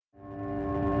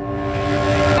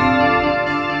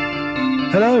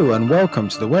Hello and welcome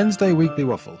to the Wednesday Weekly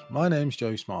Waffle. My name's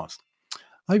Joe Smart.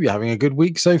 I hope you're having a good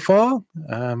week so far.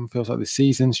 Feels like the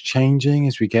season's changing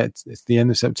as it's the end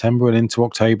of September and into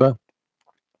October.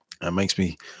 It makes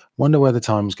me wonder where the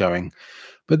time's going.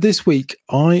 But this week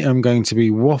I am going to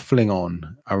be waffling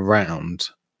on around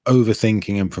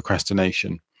overthinking and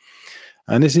procrastination.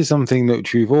 And this is something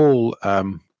that we've all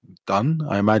done,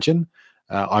 I imagine.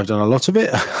 I've done a lot of it.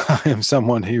 I am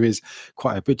someone who is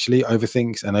quite habitually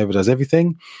overthinks and overdoes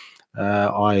everything.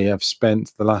 I have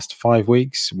spent the last 5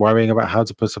 weeks worrying about how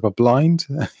to put up a blind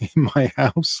in my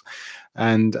house.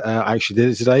 And I actually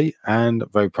did it today and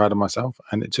very proud of myself.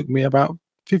 And it took me about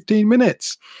 15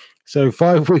 minutes. So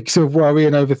 5 weeks of worry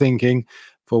and overthinking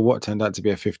for what turned out to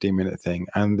be a 15-minute thing.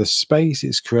 And the space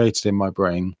it's created in my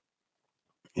brain,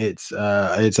 it's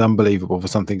unbelievable for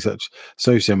something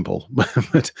so simple.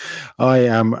 But I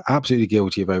am absolutely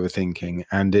guilty of overthinking,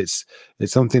 and it's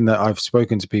something that I've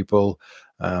spoken to people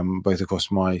both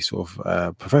across my sort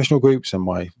of professional groups and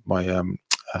my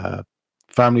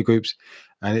family groups,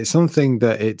 and it's something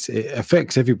that it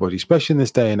affects everybody, especially in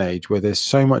this day and age where there's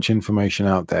so much information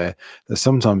out there that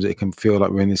sometimes it can feel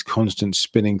like we're in this constant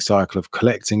spinning cycle of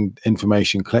collecting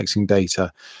information, collecting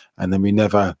data, and then we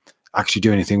never actually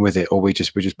do anything with it, or we're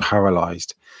just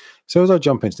paralyzed. So as I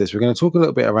jump into this, we're going to talk a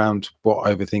little bit around what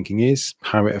overthinking is,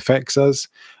 how it affects us,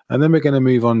 and then we're going to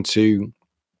move on to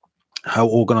how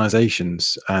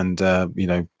organizations and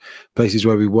places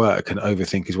where we work can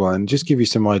overthink as well, and just give you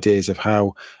some ideas of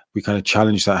how we kind of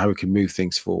challenge that, how we can move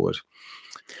things forward.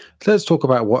 So let's talk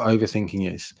about what overthinking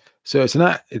is. So it's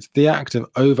the act of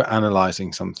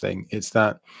over-analyzing something. It's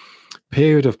that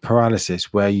period of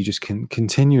paralysis where you just can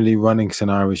continually running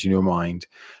scenarios in your mind.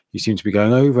 You seem to be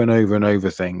going over and over and over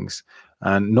things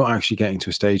and not actually getting to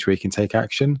a stage where you can take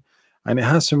action. And it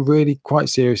has some really quite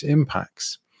serious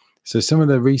impacts. So some of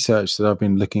the research that I've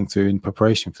been looking through in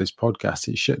preparation for this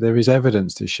podcast, there is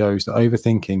evidence that shows that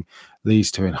overthinking leads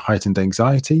to heightened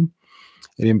anxiety.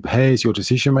 It impairs your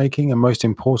decision making, and most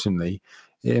importantly,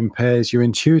 it impairs your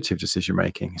intuitive decision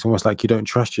making. It's almost like you don't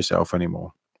trust yourself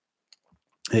anymore.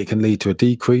 It can lead to a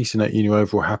decrease in your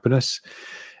overall happiness.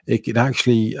 It can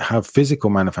actually have physical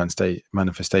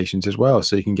manifestations as well.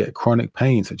 So you can get chronic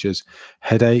pain such as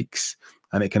headaches,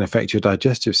 and it can affect your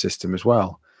digestive system as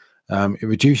well. It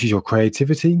reduces your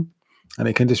creativity, and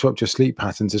it can disrupt your sleep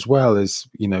patterns as well as,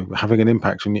 having an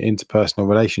impact on your interpersonal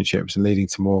relationships and leading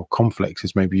to more conflicts,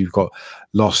 as maybe you've got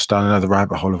lost down another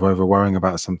rabbit hole of over worrying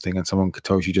about something and someone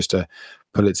tells you just to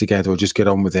pull it together or just get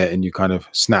on with it, and you kind of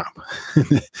snap.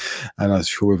 And I'm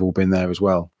sure we've all been there as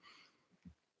well.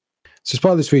 So as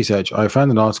part of this research, I found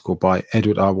an article by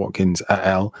Edward R. Watkins et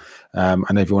al.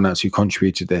 And everyone else who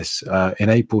contributed this in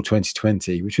April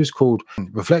 2020, which was called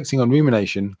Reflecting on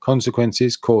Rumination,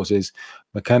 Consequences, Causes,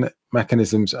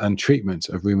 Mechanisms and Treatment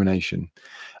of Rumination.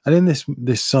 And in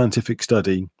this scientific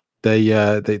study,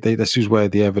 this is where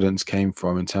the evidence came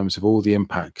from in terms of all the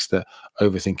impacts that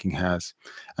overthinking has.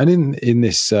 And in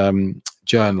this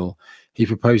journal, he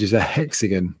proposes a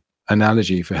hexagon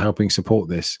analogy for helping support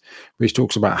this, which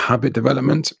talks about habit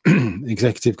development,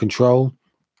 executive control,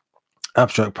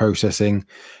 abstract processing,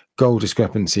 goal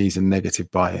discrepancies, and negative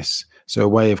bias. So a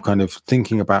way of kind of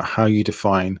thinking about how you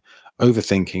define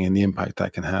overthinking and the impact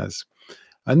that can has.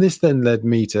 And this then led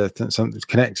me to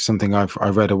connect to something I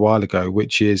read a while ago,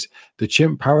 which is The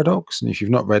Chimp Paradox. And if you've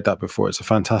not read that before, it's a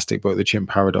fantastic book, The Chimp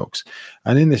Paradox.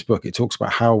 And in this book, it talks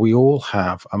about how we all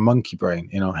have a monkey brain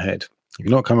in our head. If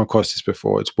you've not come across this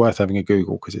before, it's worth having a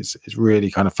Google because it's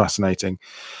really kind of fascinating.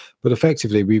 But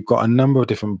effectively, we've got a number of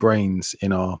different brains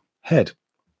in our head.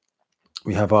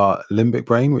 We have our limbic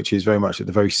brain, which is very much at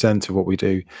the very center of what we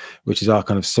do, which is our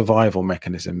kind of survival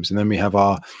mechanisms. And then we have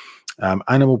our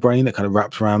animal brain that kind of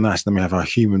wraps around that. And then we have our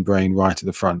human brain right at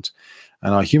the front.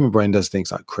 And our human brain does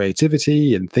things like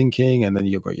creativity and thinking. And then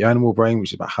you've got your animal brain,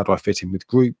 which is about how do I fit in with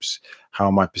groups? How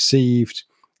am I perceived?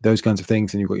 Those kinds of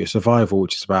things. And you've got your survival,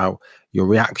 which is about your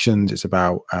reactions. It's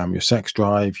about your sex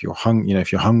drive, your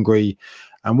if you're hungry.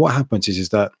 And what happens is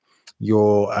that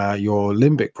your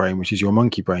limbic brain, which is your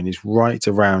monkey brain, is right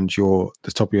around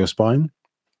the top of your spine.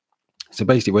 So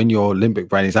basically, when your limbic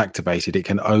brain is activated, it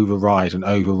can override and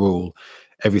overrule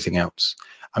everything else.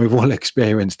 And we've all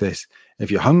experienced this. If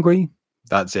you're hungry,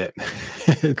 that's it.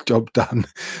 Job done.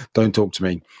 Don't talk to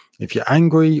me. If you're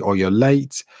angry or you're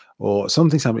late or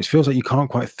something's happening, it feels like you can't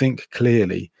quite think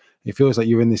clearly. It feels like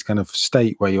you're in this kind of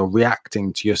state where you're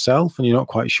reacting to yourself and you're not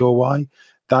quite sure why.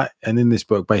 And in this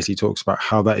book basically talks about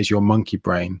how that is your monkey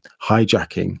brain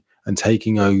hijacking and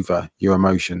taking over your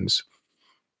emotions.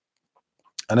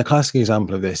 And a classic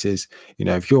example of this is,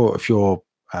 if you're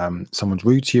someone's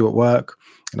rude to you at work,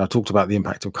 and I talked about the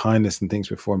impact of kindness and things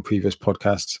before in previous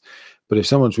podcasts. But if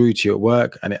someone's rude to you at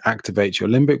work and it activates your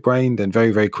limbic brain, then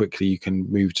very, very quickly you can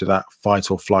move to that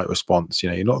fight or flight response.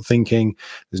 You're not thinking,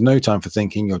 there's no time for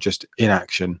thinking, you're just in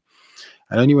action.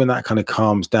 And only when that kind of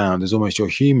calms down, there's almost your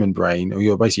human brain or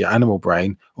your basically your animal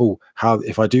brain. Oh, how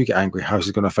if I do get angry, how is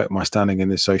it going to affect my standing in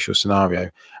this social scenario?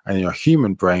 And your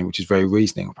human brain, which is very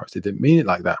reasoning, perhaps they didn't mean it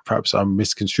like that. Perhaps I'm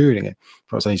misconstruing it.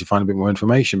 Perhaps I need to find a bit more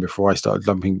information before I start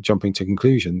jumping to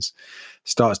conclusions.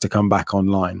 Starts to come back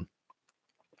online.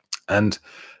 And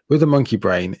with the monkey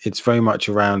brain, it's very much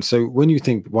around. So when you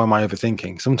think, why am I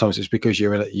overthinking? Sometimes it's because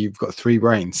you've got three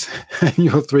brains, and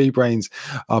your three brains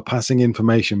are passing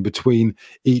information between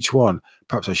each one.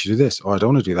 Perhaps I should do this, or I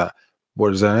don't want to do that.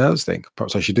 What does anyone else think?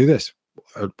 Perhaps I should do this.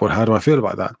 How do I feel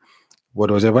about that? What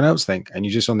does everyone else think? And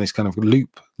you're just on this kind of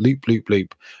loop,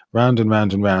 round and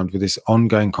round and round with this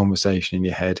ongoing conversation in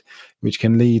your head, which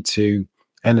can lead to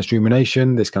endless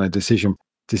rumination, this kind of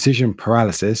decision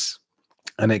paralysis,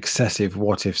 and excessive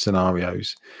what if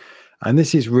scenarios. And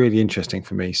this is really interesting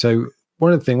for me. So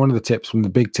one of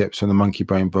the big tips from the Monkey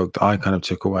Brain book that I kind of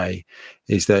took away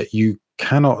is that you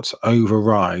cannot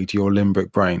override your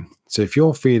limbic brain. So if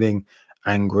you're feeling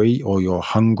angry or you're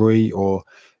hungry or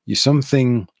you're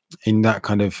something in that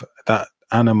kind of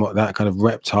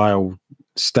reptile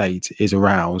state is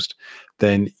aroused,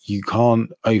 then you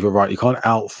can't override, you can't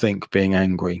outthink being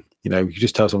angry. You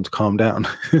just tell someone to calm down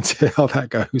and see how that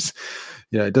goes.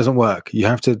 It doesn't work. You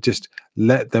have to just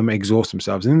let them exhaust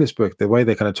themselves. And in this book, the way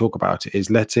they kind of talk about it is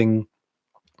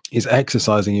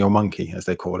exercising your monkey, as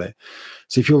they call it.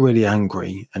 So if you're really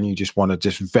angry and you just want to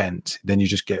just vent, then you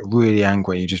just get really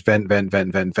angry. You just vent.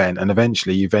 And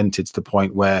eventually you vented to the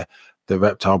point where the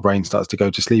reptile brain starts to go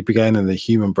to sleep again and the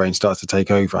human brain starts to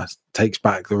take over, takes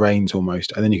back the reins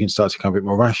almost. And then you can start to become a bit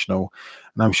more rational.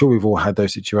 And I'm sure we've all had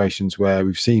those situations where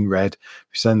we've seen red,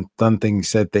 we've done things,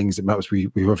 said things that perhaps we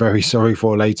were very sorry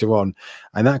for later on.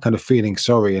 And that kind of feeling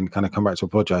sorry and kind of come back to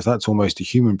apologize, that's almost the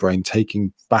human brain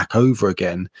taking back over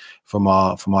again from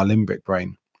our limbic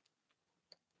brain.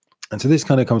 And so this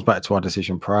kind of comes back to our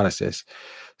decision paralysis.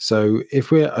 So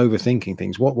if we're overthinking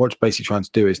things, what's basically trying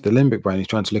to do is the limbic brain is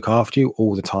trying to look after you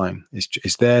all the time.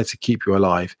 It's there to keep you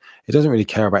alive. It doesn't really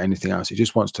care about anything else. It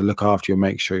just wants to look after you and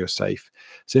make sure you're safe.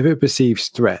 So if it perceives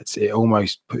threats, it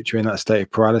almost puts you in that state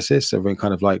of paralysis. So we're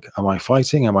kind of like, am I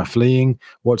fighting? Am I fleeing?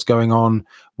 What's going on?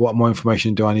 What more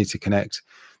information do I need to connect?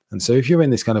 And so if you're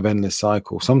in this kind of endless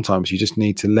cycle, sometimes you just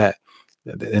need to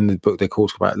in the book, they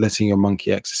talk about letting your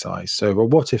monkey exercise. So a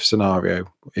what if scenario,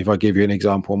 if I give you an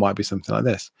example, might be something like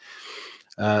this.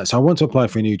 So I want to apply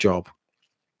for a new job,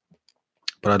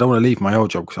 but I don't want to leave my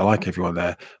old job because I like everyone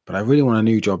there. But I really want a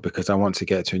new job because I want to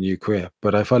get to a new career.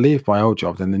 But if I leave my old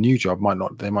job, then the new job might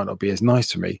not be as nice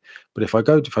to me. But if I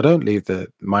don't leave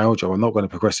my old job, I'm not going to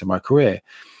progress in my career.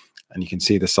 And you can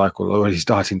see the cycle already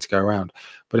starting to go around.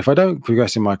 But if I don't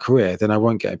progress in my career, then I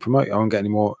won't get promoted. I won't get any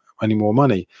more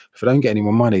money. If I don't get any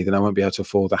more money, then I won't be able to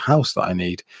afford the house that I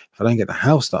need. If I don't get the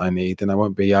house that I need, then I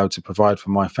won't be able to provide for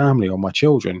my family or my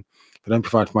children. If I don't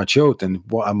provide for my children,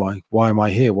 why am I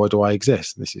here? Why do I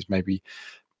exist? This is maybe a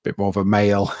bit more of a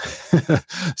male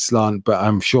slant, but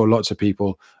I'm sure lots of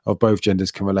people of both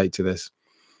genders can relate to this.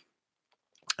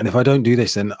 And if I don't do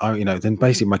this, then then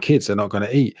basically my kids are not going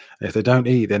to eat. And if they don't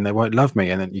eat, then they won't love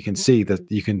me. And then you can see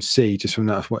just from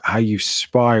that how you've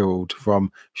spiraled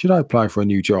from, should I apply for a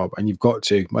new job? And you've got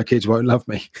to, my kids won't love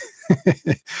me.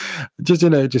 just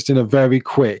in a very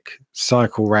quick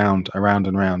cycle around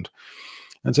and round.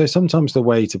 And so sometimes the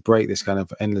way to break this kind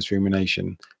of endless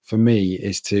rumination for me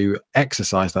is to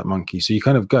exercise that monkey. So you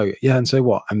kind of go, yeah, and so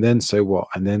what? And then so what?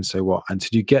 And then so what?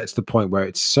 Until you get to the point where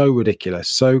it's so ridiculous,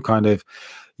 so kind of,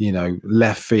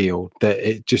 left field that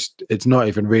it's not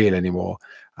even real anymore.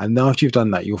 And after you've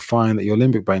done that, you'll find that your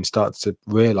limbic brain starts to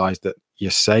realize that you're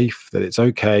safe, that it's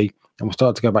okay, and will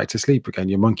start to go back to sleep again.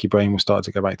 Your monkey brain will start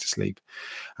to go back to sleep.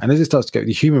 And as it starts to go,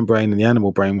 the human brain and the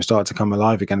animal brain will start to come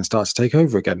alive again and start to take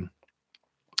over again.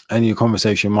 And your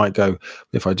conversation might go,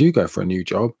 if I do go for a new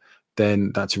job,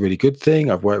 then that's a really good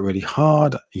thing. I've worked really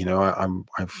hard. I'm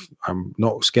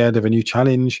not scared of a new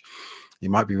challenge. It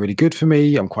might be really good for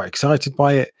me. I'm quite excited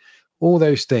by it. All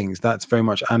those things, that's very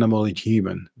much animal and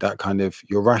human. That kind of,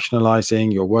 you're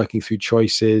rationalizing, you're working through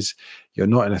choices. You're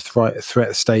not in a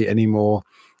threat state anymore.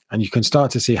 And you can start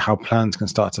to see how plans can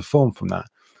start to form from that.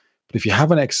 But if you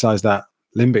haven't exercised that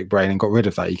limbic brain and got rid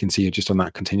of that, you can see you're just on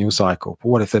that continual cycle. But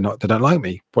what if they don't like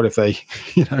me? What if they,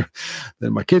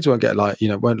 then my kids won't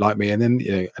like me. And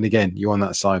then, and again, you're on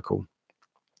that cycle.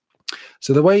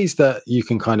 So the ways that you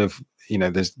can kind of,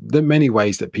 there are many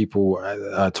ways that people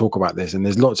talk about this, and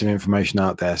there's lots of information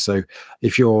out there. So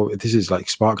if this is like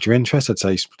sparked your interest, I'd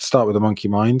say start with the monkey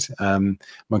mind,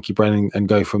 monkey brain, and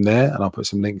go from there. And I'll put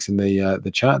some links in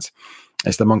the chat.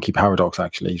 It's the Monkey Paradox,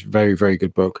 actually. It's a very, very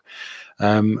good book.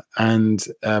 But one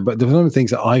of the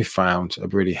things that I found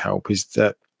really help is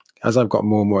that as I've got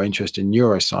more and more interest in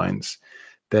neuroscience,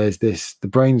 the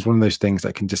brain's one of those things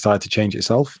that can decide to change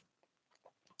itself.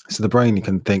 So the brain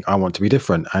can think, I want to be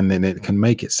different, and then it can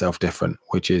make itself different,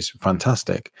 which is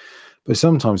fantastic. But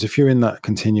sometimes if you're in that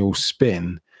continual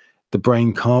spin, the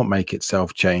brain can't make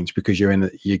itself change because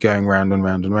you're going round and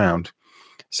round and round.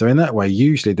 So in that way,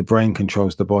 usually the brain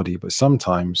controls the body, but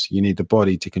sometimes you need the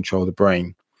body to control the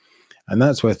brain. And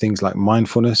that's where things like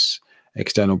mindfulness,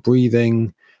 external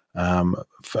breathing,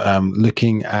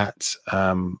 looking at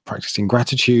practicing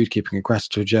gratitude, keeping a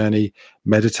gratitude journey,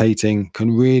 meditating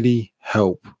can really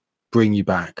help bring you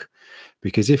back.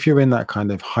 Because if you're in that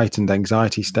kind of heightened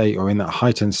anxiety state, or in that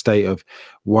heightened state of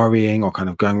worrying or kind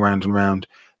of going round and round,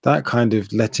 that kind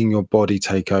of letting your body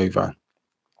take over,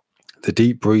 the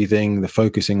deep breathing, the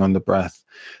focusing on the breath,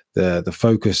 the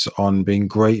focus on being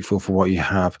grateful for what you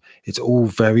have, it's all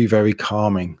very, very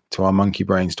calming to our monkey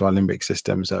brains, to our limbic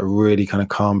systems. That really kind of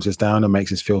calms us down and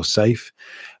makes us feel safe.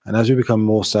 And as we become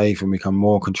more safe and become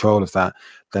more control of that,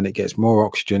 then it gets more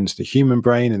oxygen to the human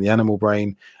brain and the animal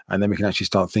brain, and then we can actually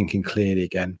start thinking clearly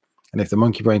again. And if the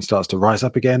monkey brain starts to rise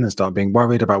up again and start being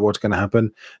worried about what's going to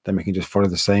happen, then we can just follow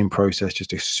the same process just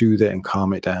to soothe it and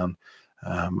calm it down,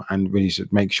 and really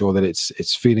make sure that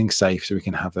it's feeling safe so we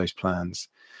can have those plans.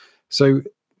 So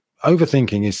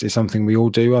overthinking is something we all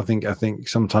do. I think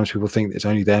sometimes people think it's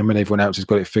only them and everyone else has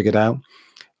got it figured out.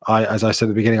 As I said at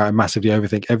the beginning, I massively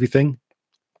overthink everything.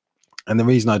 And the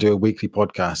reason I do a weekly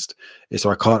podcast is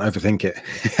so I can't overthink it.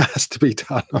 It has to be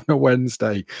done on a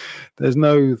Wednesday. There's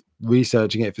no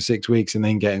researching it for 6 weeks and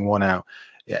then getting one out.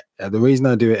 Yeah, the reason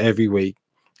I do it every week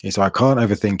is so I can't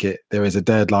overthink it. There is a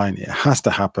deadline. It has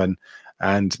to happen.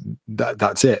 And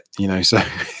that's it, So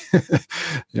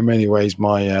in many ways,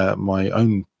 my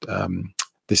own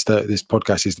this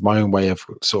podcast is my own way of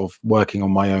sort of working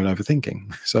on my own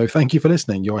overthinking. So thank you for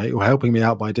listening. You're helping me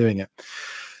out by doing it.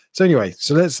 So anyway,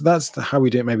 that's how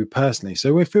we do it, maybe personally.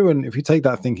 So if you take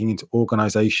that thinking into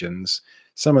organizations,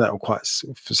 some of that will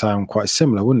sound quite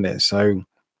similar, wouldn't it? So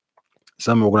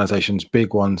some organizations,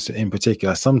 big ones in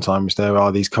particular, sometimes there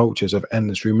are these cultures of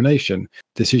endless rumination,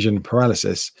 decision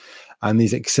paralysis, and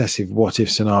these excessive what-if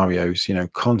scenarios,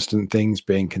 constant things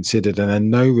being considered and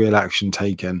then no real action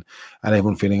taken, and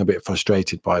everyone feeling a bit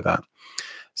frustrated by that.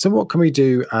 So what can we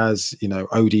do as,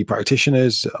 OD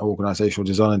practitioners, organizational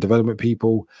design and development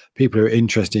people who are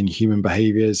interested in human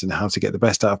behaviors and how to get the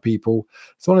best out of people?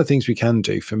 So one of the things we can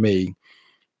do, for me,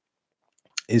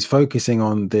 is focusing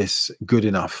on this good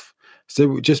enough.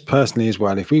 So just personally as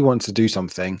well, if we want to do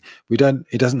something,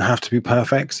 it doesn't have to be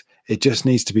perfect. It just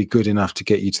needs to be good enough to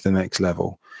get you to the next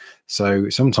level. So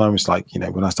sometimes, like,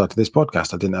 when I started this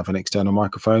podcast, I didn't have an external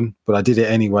microphone, but I did it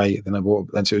anyway.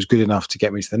 And so it was good enough to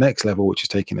get me to the next level, which is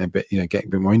taking a bit, getting a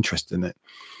bit more interest in it.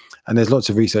 And there's lots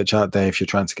of research out there if you're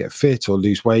trying to get fit or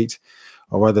lose weight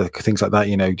or other things like that.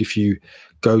 If you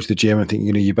go to the gym and think,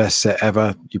 your best set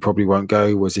ever, you probably won't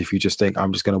go. Whereas if you just think,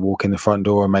 I'm just going to walk in the front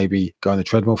door and maybe go on the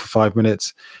treadmill for 5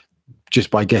 minutes, just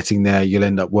by getting there, you'll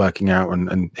end up working out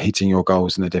and hitting your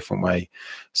goals in a different way.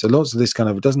 So lots of this kind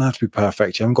of, it doesn't have to be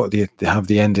perfect. You haven't got to have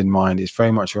the end in mind. It's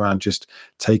very much around just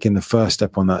taking the first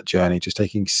step on that journey, just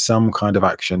taking some kind of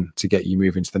action to get you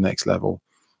moving to the next level.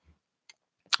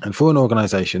 And for an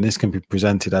organization, this can be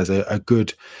presented as a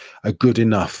good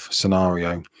enough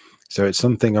scenario. So it's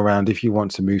something around, if you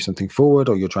want to move something forward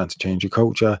or you're trying to change your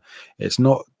culture, it's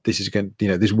not,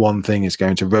 this one thing is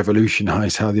going to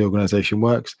revolutionize how the organization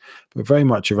works, but very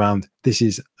much around, this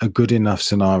is a good enough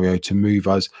scenario to move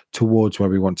us towards where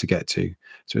we want to get to.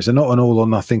 So it's not an all or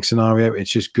nothing scenario.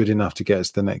 It's just good enough to get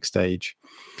us to the next stage.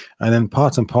 And then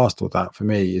part and parcel of that for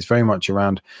me is very much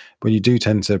around when you do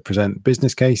tend to present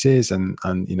business cases and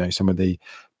some of the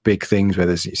big things where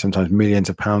there's sometimes millions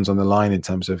of pounds on the line in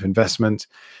terms of investment,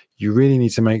 you really need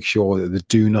to make sure that the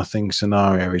do nothing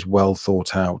scenario is well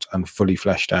thought out and fully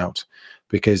fleshed out,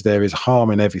 because there is harm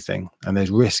in everything and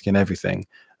there's risk in everything.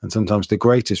 And sometimes the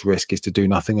greatest risk is to do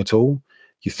nothing at all.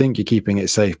 You think you're keeping it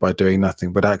safe by doing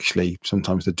nothing, but actually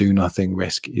sometimes the do nothing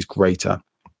risk is greater.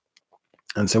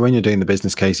 And so when you're doing the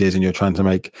business cases and you're trying to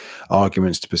make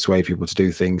arguments to persuade people to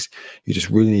do things, you just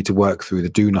really need to work through the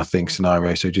do nothing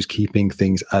scenario. So just keeping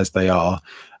things as they are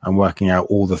and working out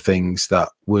all the things that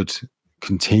would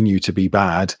continue to be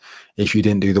bad if you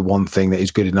didn't do the one thing that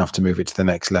is good enough to move it to the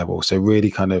next level. So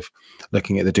really kind of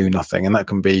looking at the do nothing, and that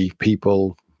can be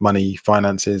people, money,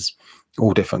 finances,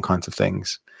 all different kinds of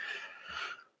things.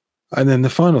 And then the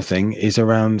final thing is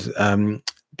around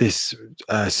this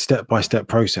step-by-step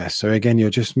process. So again, you're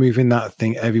just moving that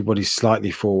thing, everybody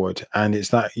slightly forward. And it's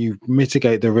that you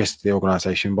mitigate the risk to the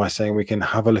organization by saying we can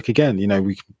have a look again.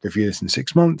 We can review this in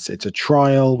 6 months. It's a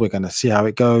trial. We're going to see how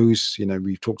it goes.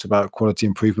 We've talked about quality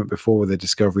improvement before with the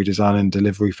discovery, design, and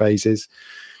delivery phases.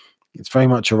 It's very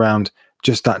much around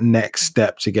just that next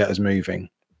step to get us moving.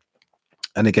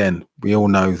 And again, we all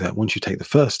know that once you take the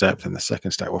first step, then the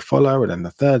second step will follow, and then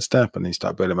the third step, and then you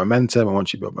start building momentum. And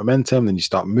once you build momentum, then you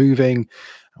start moving.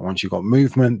 And once you've got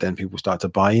movement, then people start to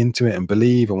buy into it and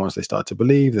believe. And once they start to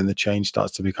believe, then the change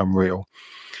starts to become real.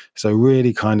 So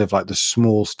really kind of like the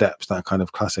small steps, that kind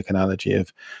of classic analogy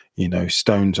of,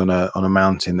 stones on a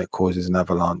mountain that causes an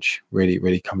avalanche, really,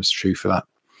 really comes true for that.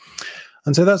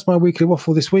 And so that's my weekly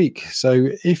waffle this week. So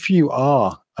if you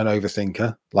are an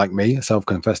overthinker like me, a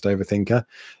self-confessed overthinker,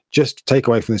 just take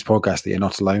away from this podcast that you're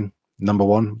not alone. Number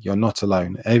one, you're not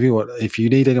alone. Everyone, if you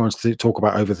need anyone to talk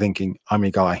about overthinking, I'm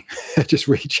your guy. Just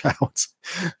reach out.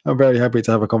 I'm very happy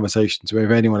to have a conversation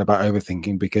with anyone about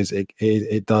overthinking, because it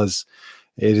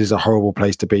is a horrible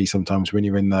place to be sometimes when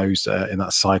you're in that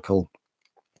cycle.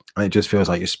 And it just feels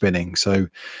like you're spinning. So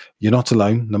you're not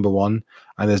alone, number one.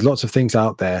 And there's lots of things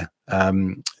out there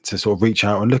to sort of reach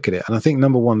out and look at it. And I think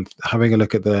number one, having a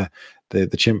look at the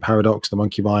chimp paradox, the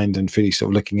monkey mind, and really sort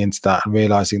of looking into that and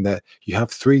realizing that you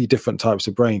have 3 different types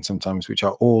of brain sometimes, which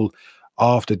are all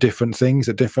after different things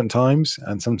at different times.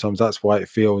 And sometimes that's why it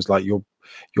feels like your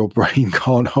brain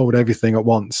can't hold everything at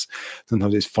once.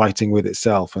 Sometimes it's fighting with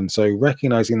itself. And so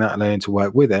recognizing that and learning to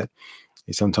work with it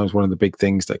is sometimes one of the big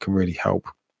things that can really help.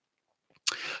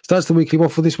 So that's the weekly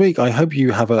waffle this week. I hope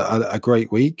you have a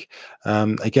great week.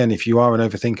 Again, if you are an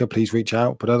overthinker, please reach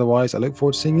out. But otherwise, I look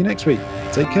forward to seeing you next week.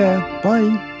 Take care.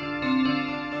 Bye.